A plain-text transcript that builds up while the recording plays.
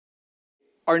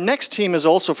Our next team is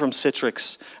also from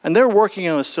Citrix, and they're working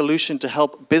on a solution to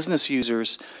help business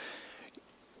users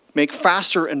make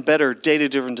faster and better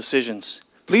data-driven decisions.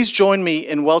 Please join me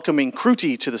in welcoming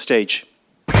Kruti to the stage.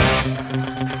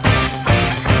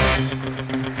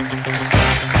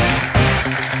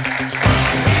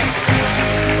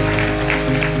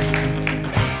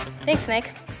 Thanks,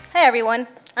 Nick. Hi, everyone.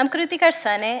 I'm Kruti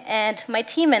Karsane, and my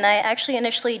team and I actually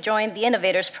initially joined the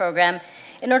Innovators Program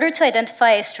in order to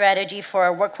identify a strategy for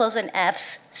our workflows and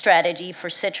apps strategy for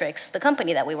Citrix, the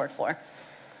company that we work for.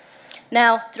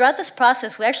 Now, throughout this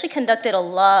process, we actually conducted a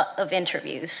lot of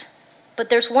interviews, but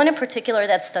there's one in particular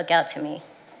that stuck out to me.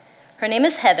 Her name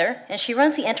is Heather, and she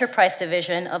runs the enterprise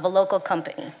division of a local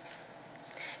company.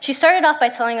 She started off by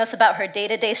telling us about her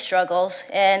day-to-day struggles,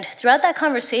 and throughout that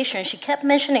conversation, she kept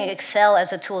mentioning Excel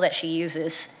as a tool that she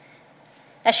uses.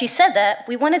 As she said that,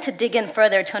 we wanted to dig in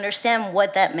further to understand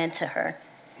what that meant to her.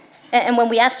 And when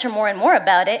we asked her more and more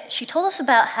about it, she told us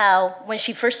about how, when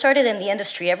she first started in the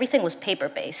industry, everything was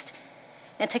paper-based.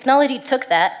 And technology took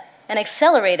that and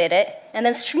accelerated it, and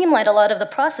then streamlined a lot of the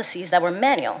processes that were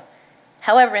manual.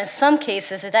 However, in some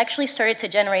cases, it actually started to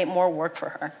generate more work for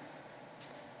her.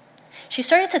 She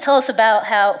started to tell us about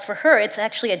how, for her, it's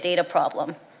actually a data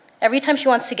problem. Every time she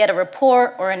wants to get a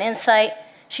report or an insight,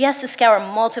 she has to scour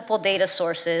multiple data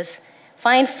sources,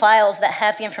 find files that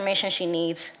have the information she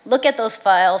needs, look at those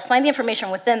files, find the information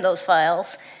within those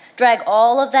files, drag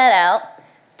all of that out,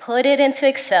 put it into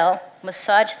Excel,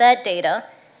 massage that data,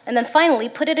 and then finally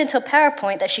put it into a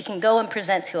PowerPoint that she can go and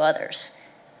present to others.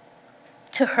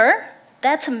 To her,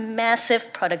 that's a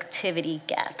massive productivity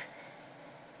gap.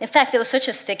 In fact, it was such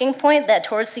a sticking point that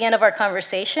towards the end of our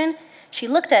conversation, she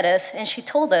looked at us and she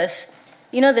told us,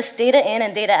 you know, this data in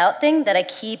and data out thing that I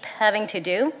keep having to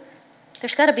do,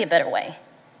 there's got to be a better way.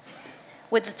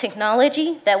 With the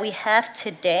technology that we have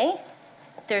today,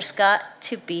 there's got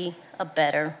to be a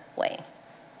better way.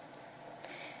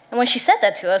 And when she said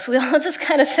that to us, we all just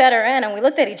kind of sat around and we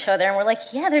looked at each other and we're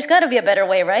like, yeah, there's got to be a better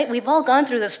way, right? We've all gone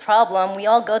through this problem. We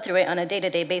all go through it on a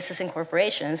day-to-day basis in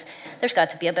corporations. There's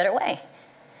got to be a better way.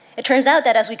 It turns out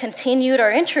that as we continued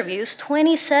our interviews,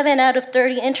 27 out of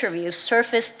 30 interviews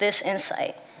surfaced this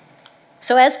insight.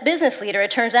 So as business leader, it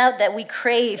turns out that we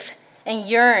crave and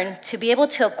yearn to be able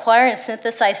to acquire and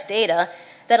synthesize data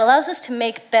that allows us to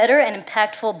make better and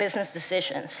impactful business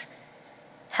decisions.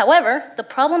 However, the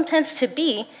problem tends to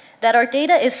be that our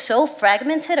data is so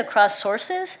fragmented across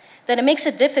sources that it makes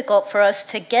it difficult for us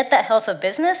to get that health of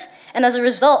business and as a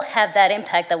result have that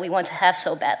impact that we want to have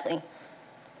so badly.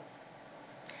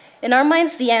 In our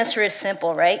minds, the answer is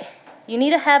simple, right? You need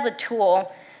to have a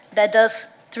tool that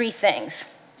does three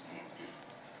things.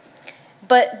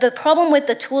 But the problem with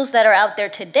the tools that are out there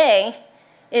today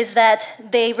is that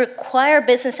they require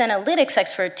business analytics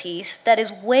expertise that is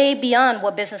way beyond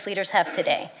what business leaders have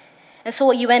today. And so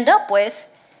what you end up with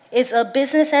is a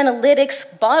business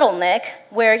analytics bottleneck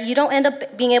where you don't end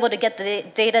up being able to get the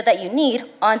data that you need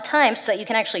on time so that you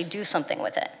can actually do something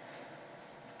with it.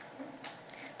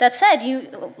 That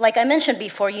said, like I mentioned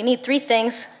before, you need three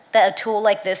things that a tool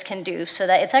like this can do so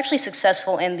that it's actually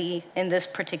successful in this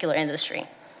particular industry.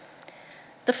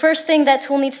 The first thing that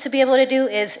tool needs to be able to do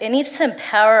is it needs to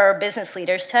empower our business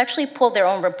leaders to actually pull their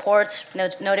own reports,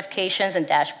 notifications, and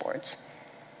dashboards.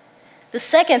 The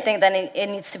second thing that it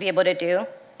needs to be able to do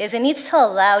is it needs to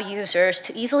allow users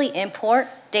to easily import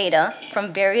data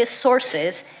from various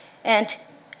sources and,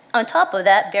 on top of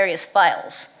that, various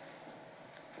files.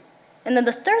 And then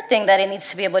the third thing that it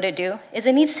needs to be able to do is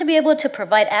it needs to be able to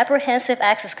provide apprehensive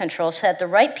access control so that the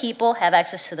right people have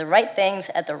access to the right things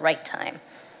at the right time.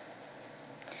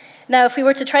 Now, if we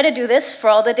were to try to do this for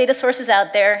all the data sources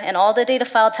out there and all the data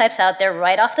file types out there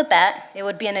right off the bat, it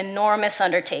would be an enormous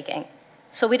undertaking.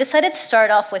 So we decided to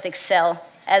start off with Excel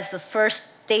as the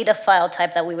first data file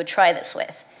type that we would try this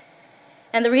with.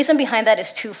 And the reason behind that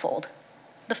is twofold.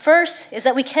 The first is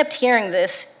that we kept hearing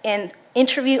this in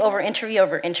interview over interview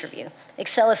over interview.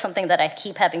 Excel is something that I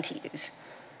keep having to use.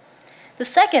 The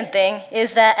second thing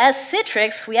is that as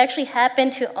Citrix, we actually happen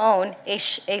to own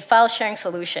a file sharing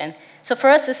solution. So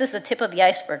for us, this is the tip of the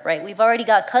iceberg, right? We've already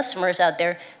got customers out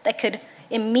there that could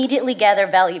immediately gather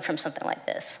value from something like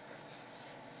this.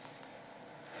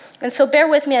 And so bear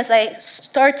with me as I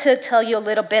start to tell you a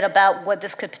little bit about what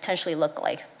this could potentially look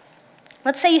like.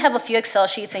 Let's say you have a few Excel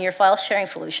sheets in your file sharing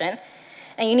solution,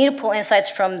 and you need to pull insights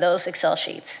from those Excel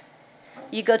sheets.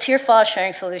 You go to your file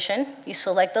sharing solution, you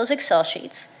select those Excel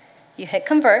sheets, you hit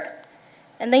convert,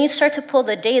 and then you start to pull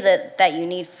the data that you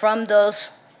need from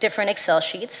those different Excel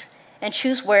sheets and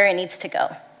choose where it needs to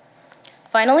go.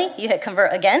 Finally, you hit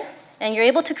convert again, and you're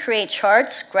able to create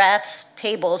charts, graphs,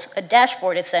 tables, a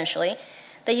dashboard essentially,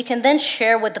 that you can then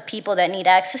share with the people that need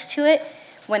access to it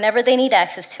whenever they need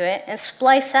access to it, and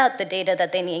splice out the data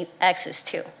that they need access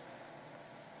to.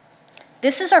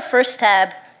 This is our first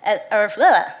stab at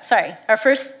our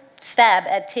first stab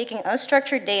at taking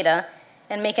unstructured data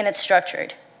and making it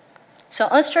structured. So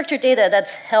unstructured data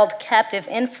that's held captive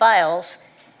in files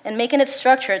and making it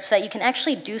structured so that you can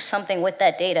actually do something with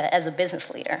that data as a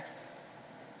business leader.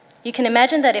 You can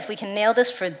imagine that if we can nail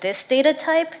this for this data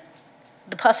type,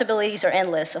 the possibilities are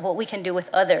endless of what we can do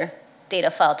with other data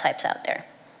file types out there.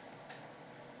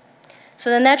 So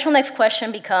the natural next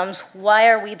question becomes, why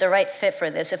are we the right fit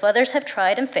for this? If others have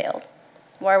tried and failed,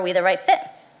 why are we the right fit?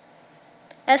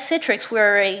 At Citrix,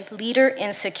 we're a leader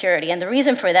in security, and the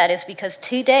reason for that is because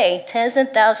today, tens and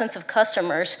thousands of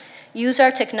customers use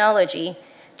our technology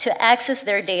to access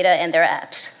their data and their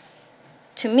apps.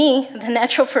 To me, the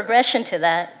natural progression to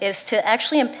that is to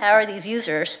actually empower these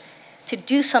users to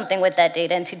do something with that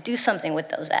data and to do something with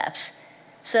those apps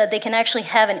so that they can actually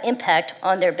have an impact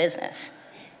on their business.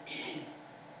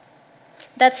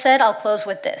 That said, I'll close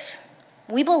with this.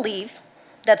 We believe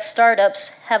that startups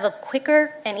have a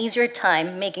quicker and easier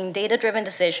time making data-driven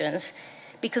decisions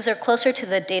because they're closer to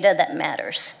the data that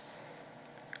matters.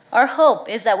 Our hope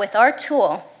is that with our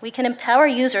tool, we can empower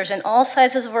users in all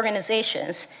sizes of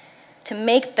organizations to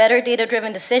make better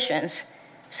data-driven decisions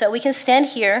so we can stand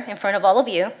here in front of all of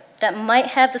you that might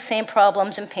have the same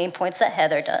problems and pain points that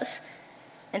Heather does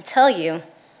and tell you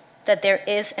that there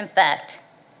is, in fact,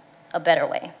 a better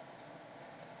way.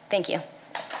 Thank you.